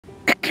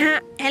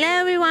Hello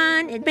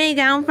everyone, it's me,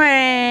 Golden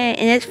Freddy,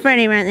 and it's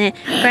Freddy right there.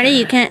 Freddy,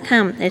 you can't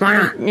come.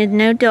 There's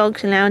no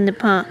dogs allowed in the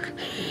park.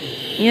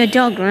 You're a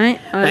dog,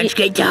 right? Let's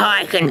get to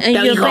hiking.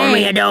 Don't you call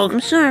me a dog.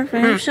 I'm sorry,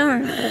 Freddy, I'm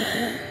sorry.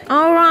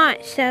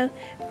 Alright, so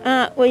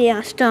we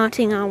are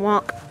starting our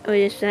walk.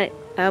 We're just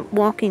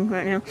walking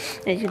right now,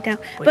 as you can tell.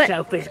 We're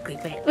so physically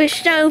fit. We're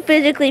so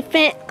physically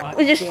fit.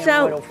 We're just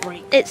so...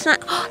 It's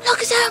like, oh, look,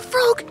 it's that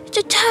frog. It's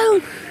a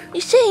toad.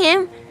 You see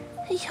him?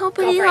 He's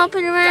hopping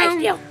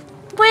around.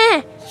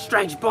 Where?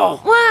 Strange ball.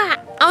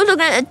 What? I was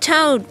looking at the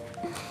toad.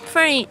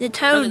 Freddy, the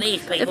toad, the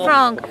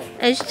frog.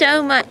 There's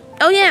so much.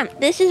 Oh yeah,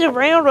 this is a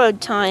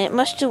railroad tie. It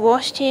must have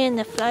washed here in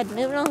the flood.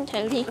 Move along,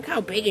 Toadie. Look how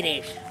big it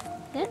is.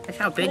 Yeah. That's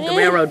how big the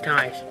railroad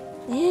tie is.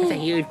 Yeah. That's a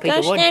huge piece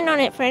of wood. Go stand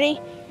on it, Freddy.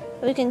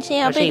 We can see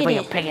how big it is. Let's see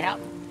if we can pick it up.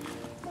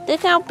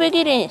 Look how big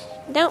it is.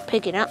 Don't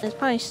pick it up. There's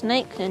probably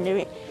snakes under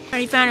it.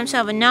 Freddy found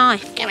himself a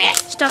knife. Come here.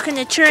 Stuck in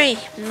the tree.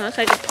 It looks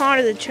like a part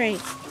of the tree.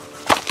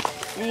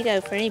 There you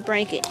go, Freddy.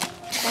 Break it.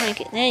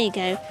 Break it. There you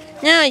go.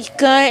 Now you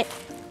got it.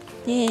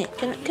 Yeah.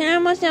 Can I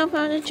have myself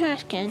out of the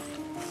trash can?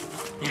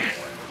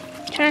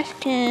 Trash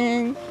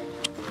can.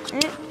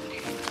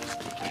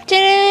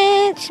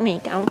 It's me,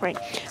 Golden Freddy.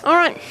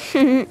 Alright.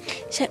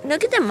 So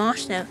look at the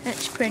moss though.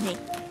 That's pretty.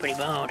 Pretty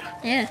bold.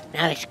 Yeah.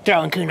 Now let's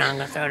throw in Kuna. I'm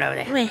gonna throw it over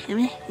there. Wait.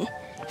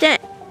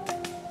 That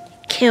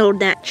killed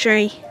that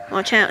tree.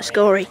 Watch out,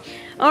 Scory.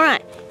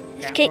 Alright.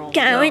 Let's keep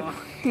going.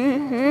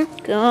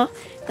 Go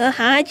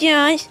hide your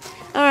eyes.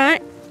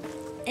 Alright.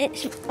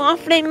 It's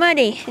awfully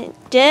muddy.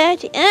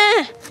 Dirty.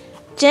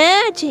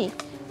 Dirty.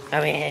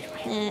 Over here.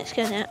 Yeah, let's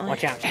go that way.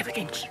 Watch out.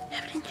 Evidence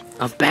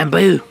of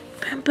bamboo.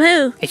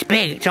 Bamboo. It's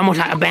big. It's almost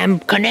like a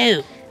bamboo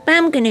canoe.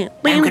 Bam canoe.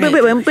 Bam Boom,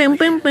 canoe. boom, boom,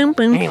 boom, boom,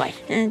 boom. Anyway,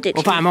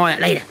 we'll find more of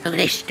that later. Look at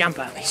this stump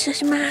over here. It's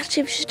just a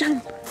massive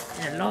stump.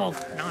 There's a log.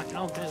 Nice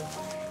log too.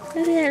 Look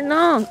at that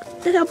log.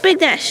 Look how big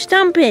that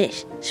stump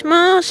is. It's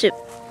massive.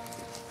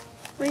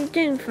 What are you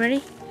doing,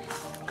 Freddy?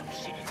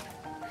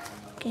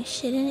 Can you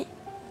sit in it?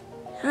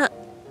 Look.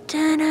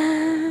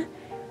 Ta-da!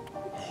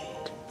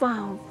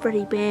 Wild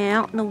Freddy bear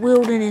out in the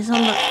wilderness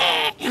on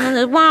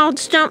the wild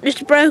stump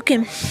just broke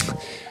him.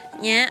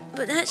 Yeah,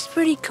 but that's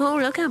pretty cool.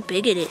 Look how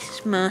big it is.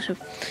 It's massive.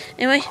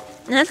 Anyway,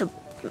 that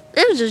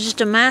was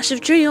just a massive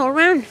tree all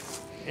around.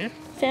 Yeah.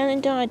 Fell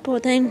and died, poor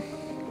thing.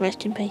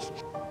 Rest in peace.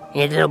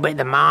 Here's a little bit of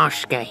the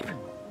Marscape.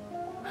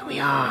 Where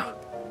we are.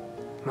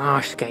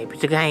 Marscape.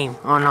 It's a game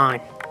online.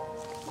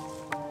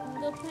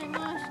 Go play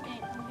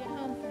Marscape and get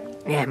home,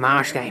 Freddy. Yeah,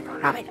 Marscape.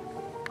 Love it.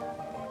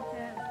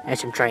 There's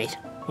some trees.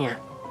 Yeah.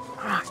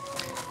 Alright.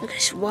 Look at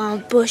this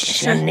wild bush.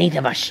 It's underneath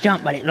of a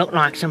stump, but it looked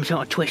like some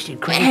sort of twisted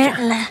creature.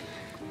 Antler.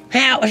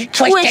 How was a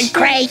twisted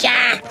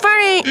creature?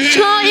 Freddy, it's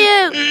got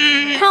you!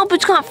 Help,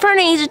 it's got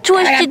Freddy, he's a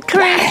twisted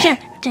creature.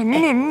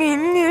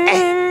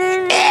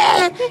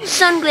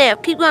 Sun glare,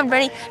 keep going,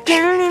 Freddy.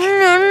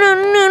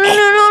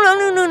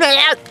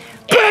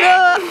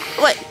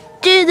 Wait,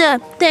 do the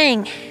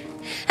thing.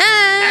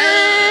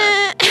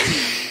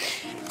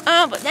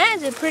 Oh, but that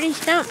is a pretty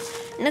stump.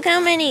 Look how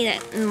many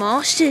that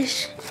moss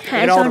is. Look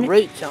at all the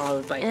roots all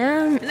over the place.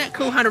 Isn't that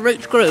cool how the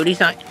roots grew? He's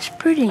like, it's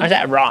pretty. Or is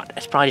that a rot?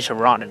 It's probably just a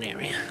rotted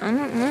area. I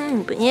don't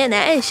know, but yeah,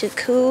 that is a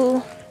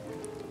cool,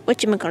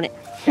 whatchamacallit.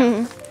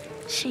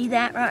 See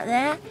that right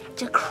there?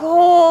 It's a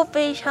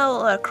crawfish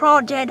hole, or a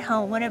crawdad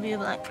hole, whatever you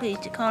like please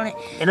to call it.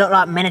 They look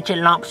like miniature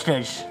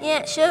lobsters.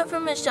 Yeah, show it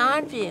from a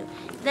side view.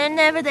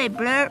 Whenever they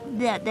burrow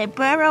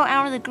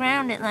out of the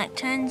ground, it like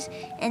turns,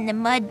 and the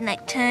mud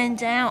like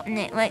turns out, and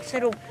it makes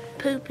little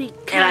poopy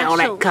castles. Yeah, like all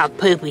that cup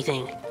poopy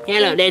thing. Yeah,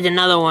 look, there's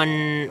another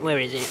one. Where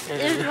is it?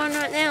 There's one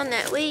right there on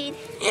that weed.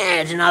 Yeah,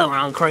 there's another one.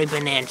 I'll creep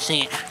in there and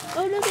see it.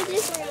 Oh, look at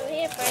this one over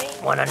here, Freddy.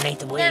 One underneath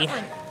the That weed.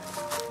 one.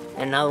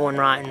 Another one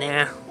right in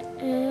there.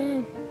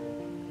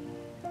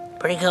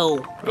 Pretty cool.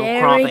 Little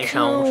Very crawfish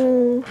cool.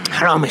 holes.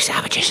 Hello, Miss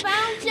Savages.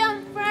 Found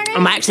some, Freddy.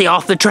 I'm actually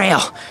off the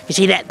trail. You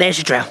see that? There's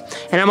the trail.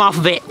 And I'm off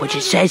of it, which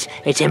it says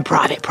it's in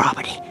private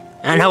property.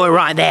 I know we're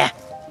right there,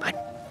 but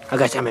I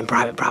guess I'm in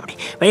private property.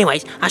 But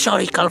anyways, I saw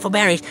these colourful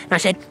berries, and I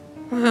said,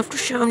 I have to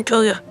show them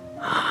to you.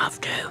 I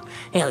have to.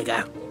 Here we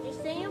go. Did you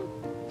see them?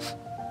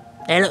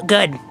 They look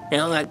good.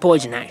 They look like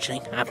poison, actually.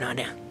 I have no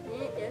idea.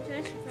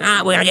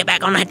 Alright, we're gonna get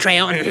back on that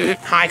trail and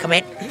hike a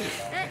bit.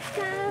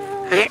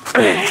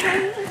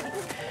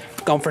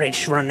 Golden Freddy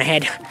just running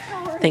ahead.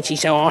 Thinks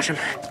he's so awesome.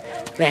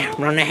 There,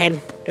 running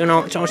ahead, doing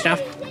all that sort of stuff.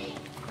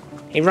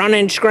 He's running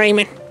and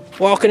screaming,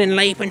 walking and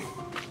leaping,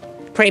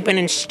 creeping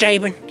and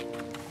stepping.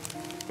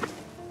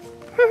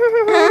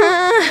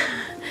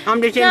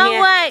 I'm just in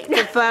here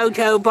to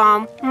photo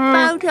bomb.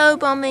 Photo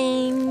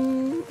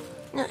bombing.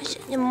 No, it's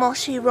a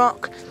mossy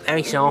rock.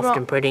 Very soft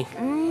and pretty.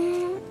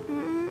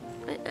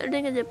 I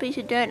think it's a piece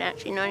of dirt,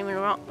 actually, not even a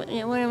rock, but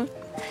yeah, whatever.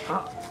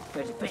 Oh,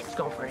 there's a bit,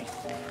 Golden Freddy.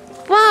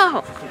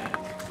 Wow!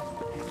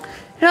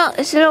 Look,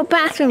 it's a little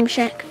bathroom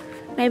shack.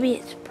 Maybe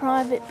it's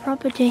private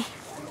property.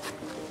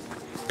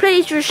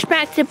 Please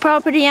respect the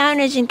property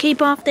owners and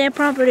keep off their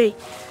property.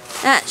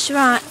 That's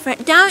right,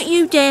 Fred. Don't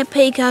you dare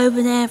peek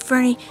over there,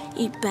 Freddy.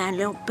 You bad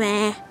little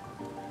bear.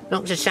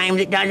 Looks the same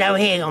as it does over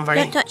here, Golden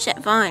Freddy. Don't touch that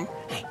vine.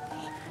 Hey,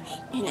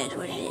 He knows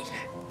what it is.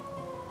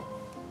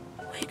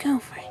 Where you going,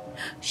 Freddy?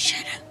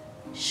 Shadow.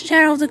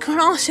 Shadow of the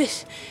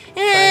Colossus.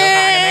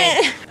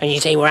 Yeah. And you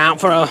see, we're out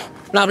for a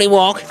lovely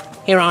walk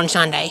here on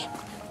Sunday.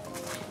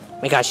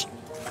 Because,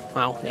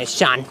 well, there's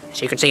sun,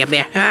 so you can see up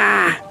there.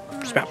 Ah,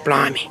 it's about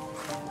blimey.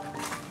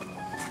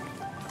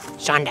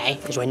 Sunday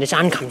is when the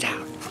sun comes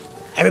out.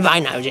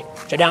 Everybody knows it,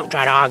 so don't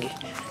try to argue.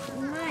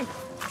 Right.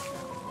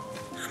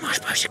 How am I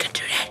supposed to get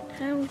through that?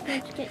 How are we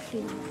supposed to get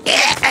through?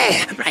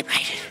 Yeah, right,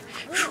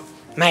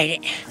 made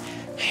it.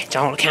 It's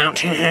all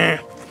count.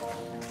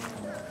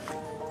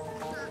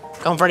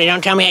 Golden Freddy,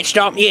 don't tell me it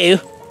stopped you.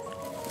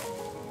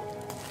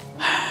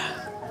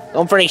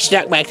 Golden Freddy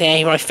stuck back there,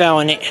 he probably fell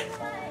in it.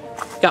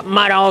 Got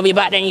mud all over your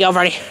butt, didn't you,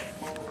 Golden Freddy?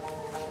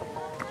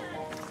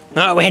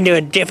 Alright, we're heading to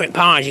a different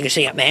part, as you can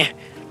see up there.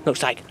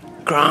 Looks like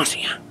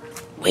grassier,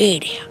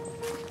 weedier,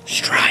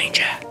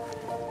 stranger.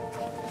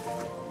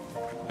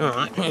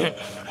 Alright.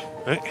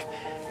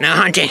 Now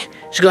hunting,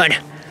 it's good.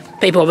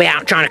 People will be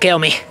out trying to kill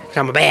me, because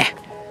I'm a bear.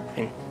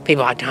 And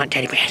people like to hunt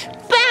teddy bears.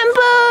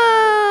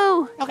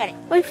 Bamboo! Look at it.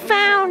 We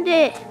found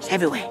it. It's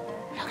everywhere.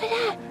 Look at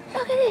that.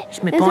 Look at it.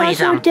 It's my There's pointy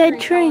also thumb. a dead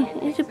tree.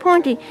 It's a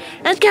pointy.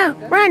 Let's go.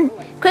 Run.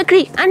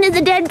 Quickly. Under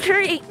the dead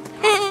tree.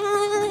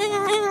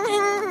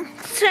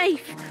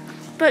 Safe.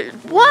 But,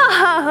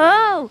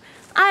 whoa!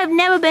 I've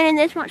never been in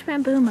this much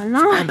bamboo in my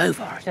life. Bamboo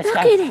forest. Let's Look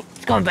go. at it.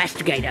 Let's go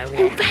investigate over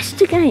there.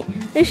 Investigate.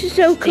 This is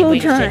so See if cool, we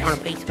can sit Thomas.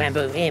 on a piece of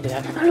bamboo. Here we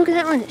go. Oh, look at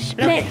that one. It's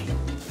Look split. at it.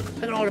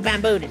 Look at all the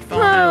bamboo that's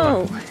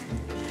falling over.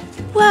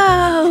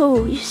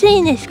 Whoa. You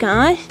seen this,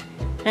 guys?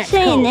 That's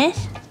Seeing cool.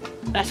 this?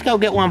 Let's go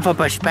get one for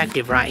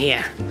perspective right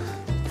here.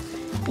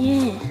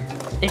 Yeah.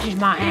 This is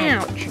my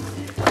hand.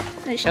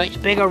 Ouch. So it's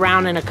bigger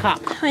round than a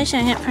cup. Wait a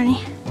second, Freddy.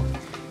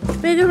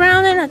 Bigger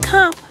round than a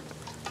cup.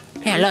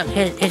 Yeah, look,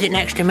 here's it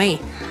next to me.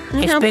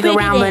 Look It's how bigger big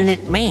round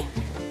it than me.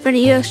 Freddy,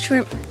 you're a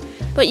shrimp.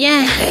 But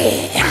yeah.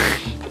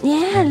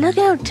 Yeah, look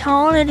how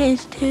tall it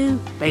is too.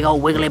 Big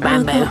old wiggly Look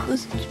bamboo. at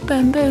this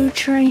bamboo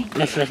tree.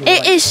 Let's listen to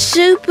It is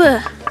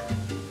super.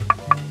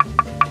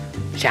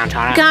 Sounds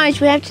alright. Guys,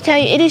 we have to tell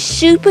you, it is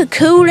super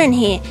cool in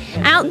here.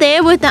 Out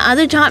there with the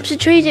other types of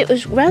trees, it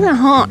was rather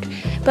hot.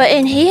 But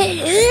in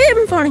here,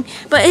 I'm falling.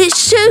 But it's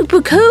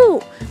super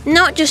cool.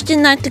 Not just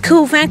in like the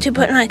cool factor,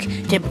 but like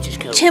Temperature's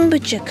cool.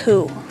 temperature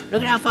cool.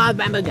 Look at how far the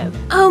bamboo goes.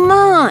 Oh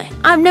my,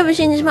 I've never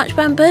seen this much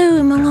bamboo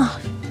in my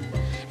life.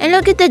 And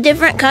look at the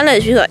different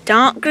colours. We've got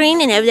dark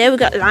green, and over there we've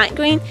got light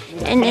green,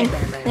 and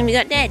then we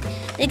got dead.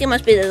 I think it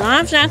must be the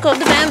life cycle of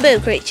the bamboo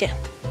creature.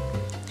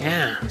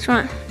 Yeah. That's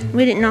right.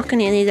 We didn't knock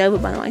any of these over,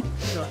 by the way.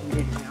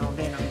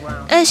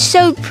 It's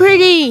so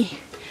pretty.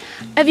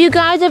 Have you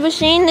guys ever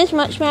seen this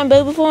much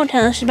bamboo before?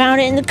 Tell us about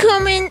it in the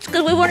comments,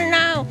 because we want to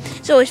know.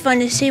 It's always fun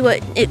to see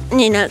what,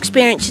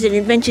 experiences and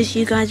adventures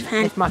you guys have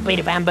had. This must be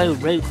the bamboo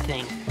root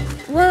thing.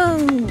 Whoa.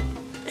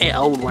 The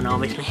old one,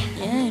 obviously.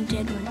 Yeah,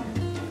 dead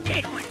one.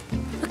 Dead one.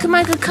 We can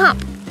make a cup.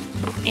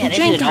 Yeah, this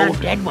Drink is an out.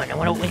 old dead one. I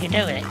wonder what we can do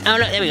with it. Oh,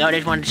 look, there we go.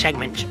 There's one of the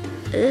segments.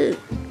 Ooh.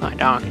 Quite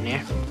dark in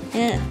there.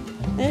 Yeah.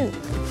 Ooh.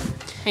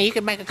 Hey, you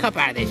could make a cup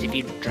out of this if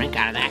you drink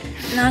out of that.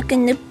 Like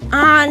in the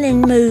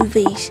island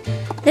movies.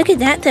 Look at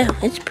that though,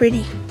 it's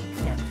pretty.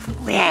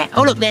 Yeah.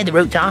 Oh, look, there the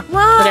roots are. Whoa!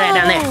 Look at that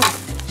down there.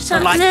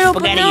 Some like little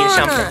spaghetti or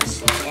bananas.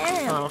 something.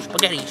 Yeah, Oh,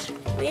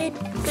 spaghettis. weird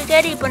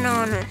spaghetti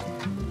bananas.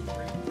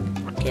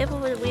 Careful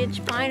with the weird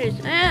spiders.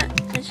 Ah,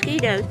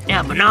 mosquitoes.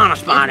 Yeah, banana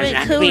spiders. It's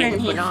That's cool big in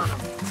here. banana.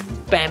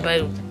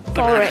 Bamboo.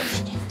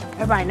 Forest.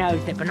 Everybody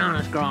knows that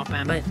bananas grow off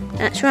bamboo.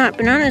 That's right,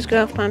 bananas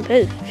grow off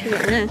bamboo. If you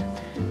didn't know.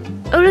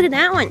 Oh, look at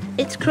that one.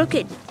 It's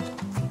crooked.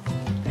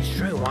 It's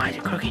true. Why is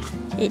it crooked?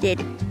 It did.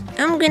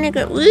 I'm gonna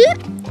go.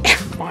 Whoop.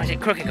 Why is it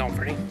crooked, Golden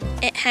Freddy?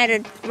 It had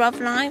a rough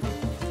life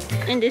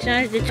and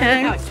decided to Look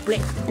turn. how it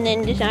split. And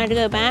then decided to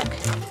go back.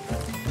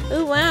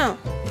 Oh wow.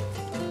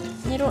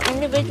 Little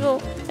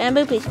individual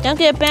bamboo piece. Don't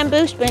get a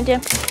bamboo splinter.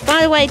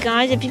 By the way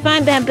guys, if you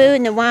find bamboo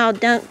in the wild,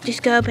 don't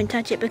just go up and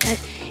touch it,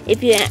 because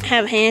if you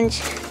have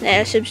hands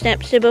that are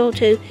susceptible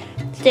to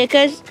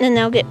stickers, then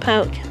they'll get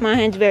poked. My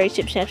hand's very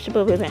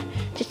susceptible to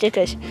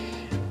stickers.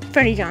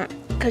 Freddy's aren't,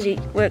 because he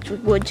works with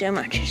wood so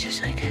much. It's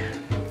just like,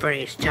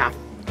 Freddy's tough.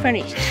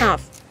 Freddy's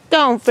tough. Go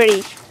on,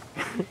 Freddy.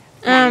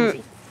 How was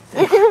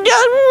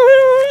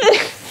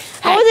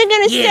it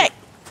gonna you. stick?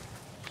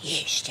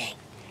 You stink.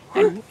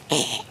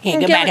 Here,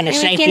 go back in the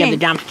safety of the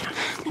dumpster.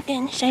 Okay,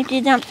 in the safety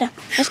of the dumpster.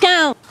 Let's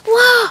go.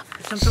 Whoa!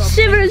 Some sort of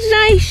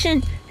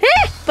Civilization.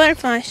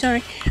 Butterfly,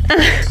 sorry.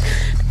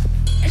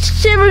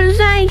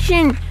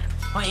 Civilization.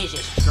 What is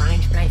this?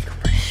 Strange place.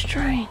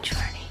 Strange,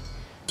 Freddy.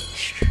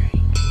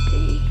 Strange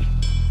indeed.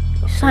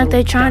 It's like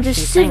they tried to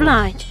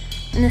civilize,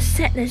 and the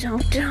settlers all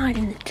died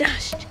in the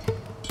dust.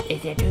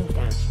 Is there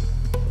tombstones?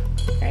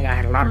 That guy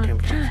had a lot of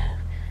tombstones.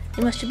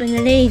 He must have been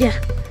the leader.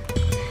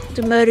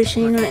 The murder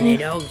scene right They're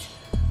there. dogs.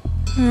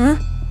 Huh?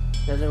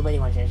 Those little bitty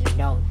ones, they're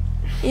dogs.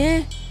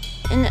 Yeah.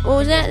 And what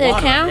was that? The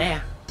Water cow? up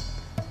there.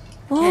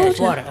 Water. Yeah, there's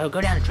water. Oh, go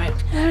down the trail.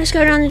 Oh, let's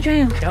go down the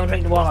trail. Don't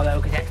drink the water, though,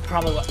 because that's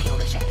probably what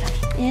killed the settlers.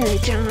 Yeah, they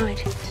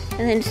died.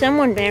 And then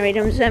someone buried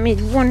them, so that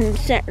means one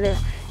settler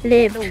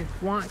lived. Little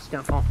white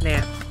stuff off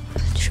there.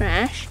 That's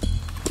trash.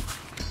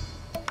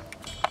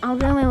 I'll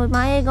zoom in with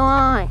my eagle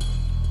eye.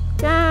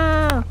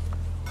 Go!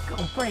 Go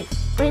on, Freddy.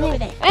 Bring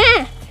Look it. at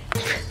that.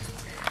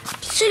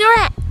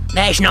 Cigarette!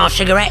 That's not a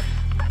cigarette.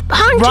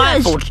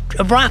 Hunters!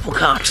 A rifle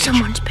cartridge.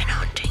 Someone's been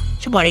hunting.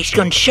 Somebody's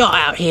gone shot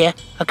out here.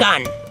 A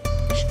gun.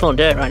 It's full of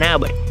dirt right now,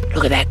 but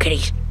look at that,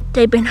 kiddies.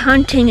 They've been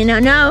hunting in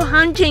a no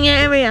hunting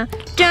area.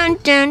 Dun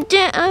dun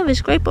dun. I have a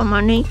scrape on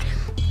my knee.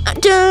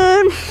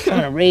 Dun.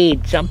 Trying to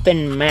read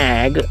something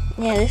mag.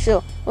 Yeah, this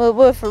will. Well,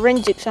 we're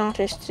forensics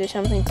artists or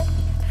something.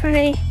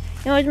 Freddy,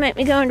 you always make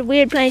me go into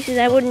weird places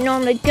I wouldn't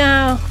normally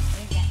go.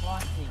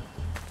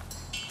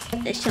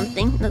 There's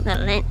something. Look,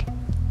 that lint.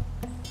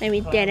 Maybe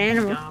a dead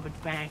animal.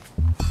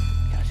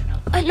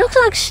 It looks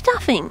like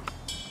stuffing.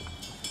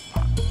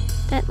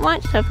 That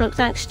white stuff looks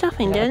like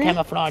stuffing, doesn't it?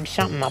 Camouflage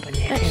something up in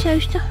there. That's so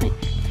stuffing.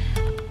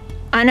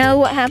 I know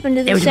what happened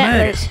to the There was a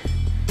murder.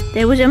 settlers.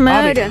 There was a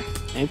murder.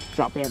 They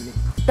dropped everything.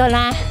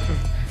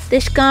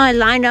 This guy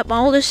lined up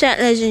all the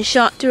settlers and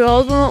shot through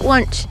all of them at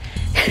once.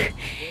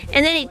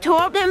 And then he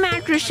tore up their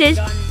mattresses,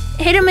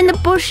 hit them in the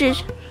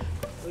bushes.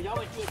 It was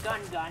obviously a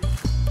gun.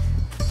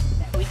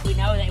 We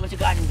know that it was a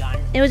gun.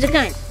 It was a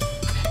gun.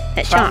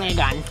 That shot. Probably a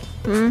gun.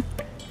 Mm-hmm.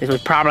 This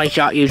was probably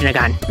shot using a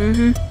gun.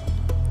 Mm-hmm.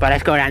 But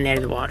let's go down there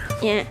to the water.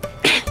 Yeah.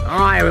 All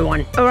right,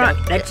 everyone. All right.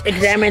 So let's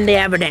examine the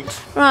evidence.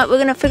 Right, we're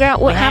gonna figure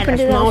out what happened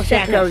to We had a small those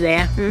chateau settlers.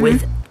 there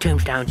with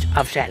tombstones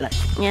of settlers.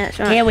 Yeah, that's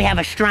right. Here we have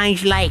a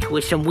strange lake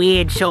with some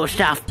weird sort of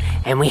stuff,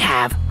 and we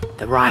have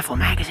the rifle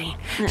magazine.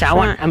 That's so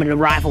right. the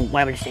rifle,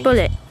 whatever this thing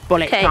is.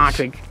 Bullet Case.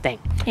 cartridge thing.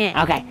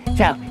 Yeah. Okay,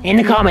 so in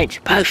the comments,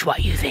 post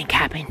what you think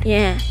happened.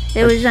 Yeah.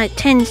 There was like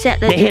 10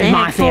 settlers and Here's they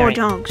my had 4 theory.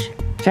 dogs.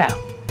 So,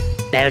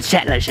 they were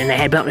settlers and they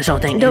had built this whole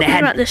thing. Don't and they forget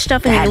had, about the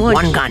stuff they in the had woods.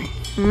 one gun.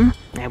 Hmm?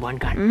 They had one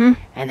gun.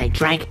 And they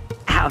drank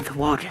out of the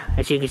water.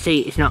 As you can see,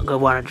 it's not good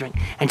water to drink.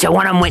 And so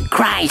one of them went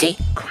crazy.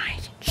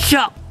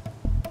 Shot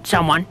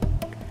someone.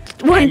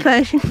 One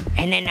person.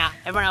 And then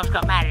everyone else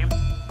got mad at him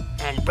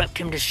and ripped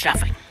him to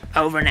stuffing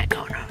over in that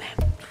corner over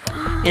there.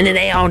 And then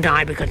they all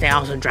died because they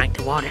also drank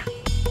the water.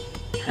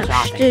 That's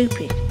How awesome.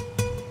 stupid.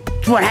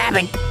 That's what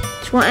happened.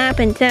 That's what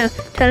happened. Tell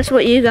us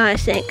what you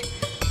guys think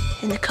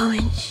in the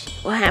comments.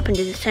 What happened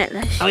to the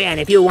settlers? Oh yeah, and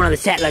if you're one of the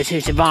settlers who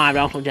survived,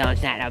 also tell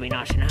us that. That'd be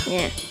nice to know.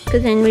 Yeah,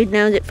 because then we'd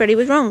know that Freddy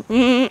was wrong.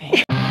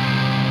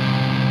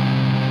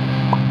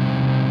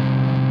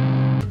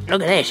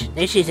 Look at this.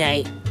 This is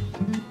a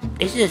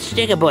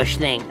sticker bush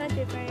thing.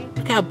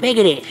 Look how big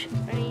it is.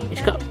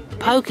 It's got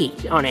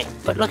pokies on it,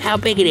 but look how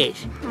big it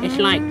is. It's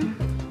like,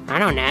 I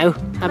don't know,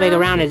 how big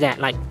around is that?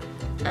 Like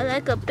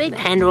Like a big. the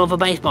handle of a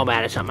baseball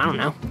bat or something, I don't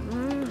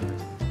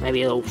know.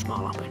 Maybe a little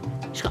smaller, but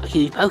it's got a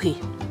huge pokey.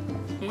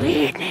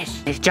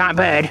 Weirdness. This giant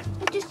bird.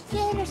 It just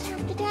scared us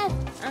half to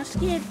death. I'm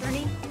scared,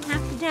 Freddy.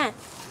 Half to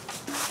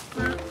death.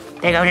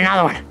 There goes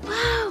another one.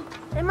 Wow,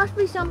 there must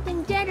be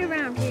something dead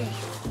around here.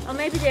 Or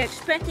maybe they're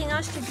expecting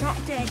us to drop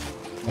dead.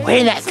 Where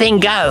did that thing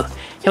go?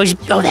 It was,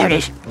 oh, there it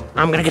is.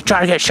 I'm gonna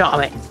try to get a shot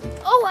of it.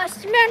 Oh, I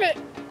smell it.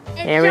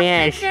 It's There he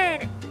is.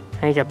 dead.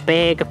 He's a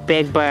big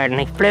bird, and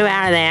he flew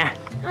out of there.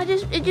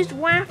 It just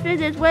wafted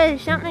this way.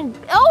 Something.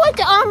 Oh, it's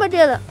an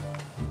armadillo.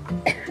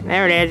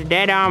 There it is, a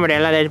dead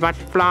armadillo. There's a bunch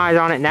of flies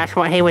on it, and that's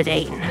what he was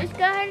eating. Just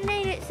go ahead and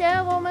eat it,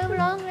 sir. We'll move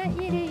along. Let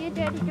you do your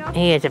dirty job.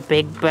 He is a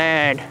big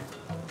bird.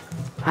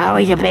 Oh,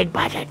 he's a big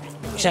buzzard.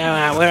 So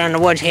we're in the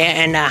woods here,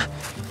 and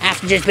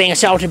after just being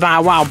assaulted by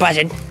a wild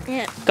buzzard,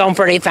 Yeah. Golden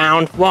Freddy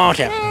found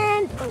water.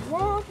 And the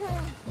water.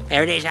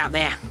 There it is out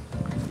there.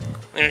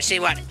 We're gonna see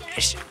what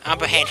is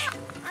up ahead.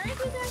 I think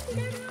we got to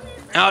do it.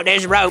 Oh,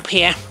 there's a rope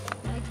here.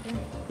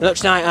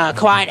 Looks like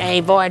quite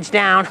a voyage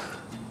down,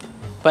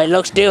 but it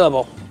looks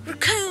doable.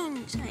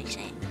 Raccoons, I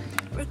say.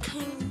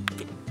 Raccoon.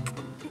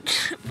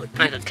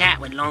 Like a cat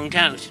with long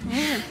toes.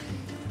 Yeah.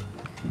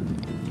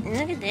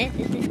 Look at this.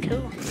 This is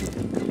cool.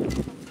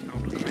 Oh,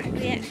 look at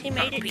We actually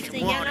made it piece to of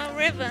the water. Yellow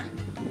River.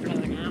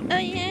 flowing out. Oh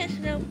yeah, it's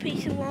a little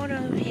piece of water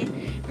over here.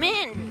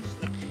 Man,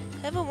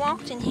 whoever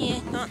walked in here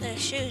got their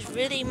shoes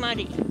really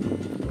muddy.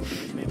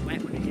 Bit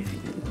wet when it is.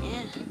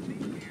 Yeah.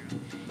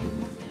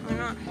 We're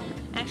not.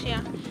 Actually,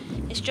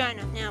 it's dry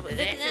enough now, but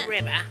look at There's that. the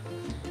river.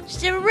 It's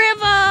the river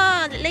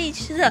that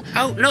leads to the...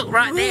 Oh, look,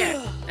 right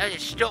there. Those are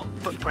stork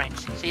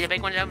footprints. See the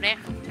big ones over there?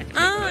 That's a big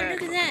Oh, bird.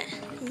 look at that.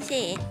 Can you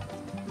see it?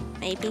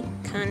 Maybe,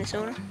 kind of,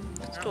 sort of.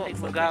 I don't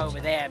think we'll go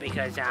over there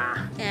because,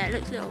 Yeah, it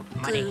looks a little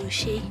Muddy.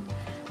 gushy.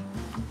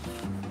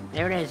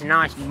 there it is, a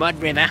nice mud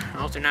river,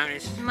 also known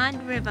as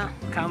Mud river.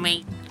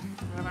 Comey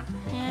River.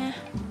 Yeah.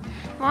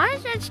 Why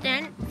is that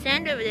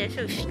sand over there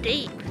so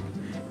steep?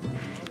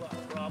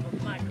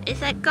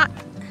 It's like got...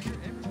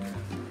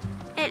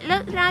 It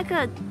looks like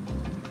a...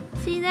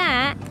 See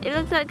that? It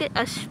looks like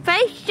a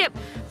spaceship.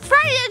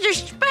 Freddy,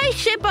 there's a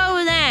spaceship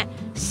over there.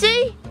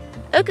 See?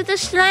 Look at the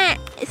slant.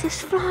 It's a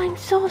flying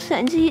saucer.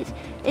 And see,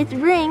 its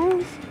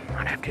rings.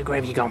 I'd have to agree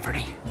with you, Golden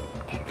Freddy.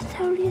 It's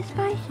totally a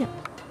spaceship.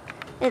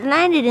 It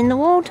landed in the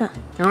water.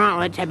 All right,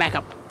 let's head back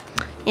up.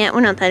 Yeah,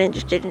 we're not that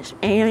interested in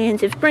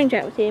aliens. If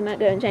Springtrap was here, he might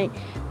go insane.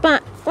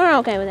 But We're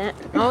okay with that.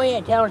 Oh yeah,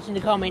 tell us in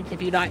the comments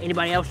if you'd like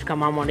anybody else to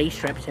come on one of these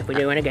trips if we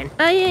do it again.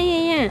 Oh,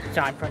 yeah.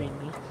 Side Freddy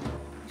and me.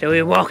 So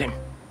we're walking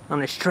on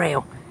this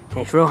trail, and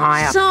it's real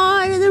high up.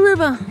 Side of the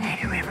river. There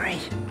the river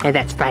is. There's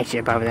that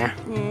spaceship over there.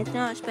 Yeah, it's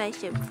not a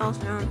spaceship,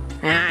 false alarm.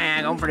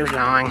 Yeah, going pretty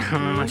long.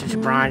 What's a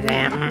surprise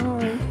there?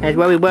 That's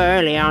where we were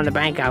earlier on the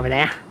bank over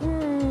there.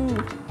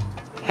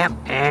 Yep,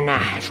 and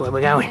that's where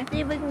we're going. Let's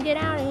see if we can get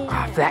out of here.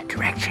 Off that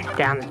direction,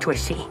 down the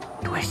twisty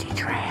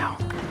trail.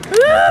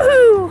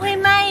 Woohoo! We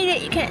made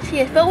it. You can't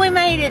see us, but we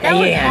made it. That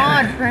was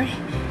hard, Freddy.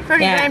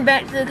 Freddy ran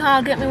back to the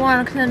car, get me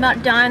water because I'm about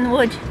to die in the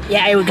woods.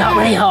 Yeah, it got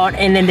really hot,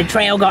 and then the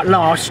trail got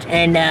lost,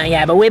 and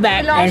yeah, but we're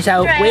back, and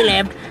so we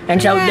lived,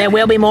 and so there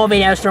will be more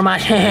videos from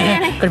us,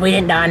 because we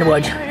didn't die in the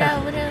woods.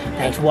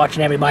 Thanks for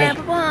watching, everybody. Yeah,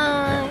 bye-bye.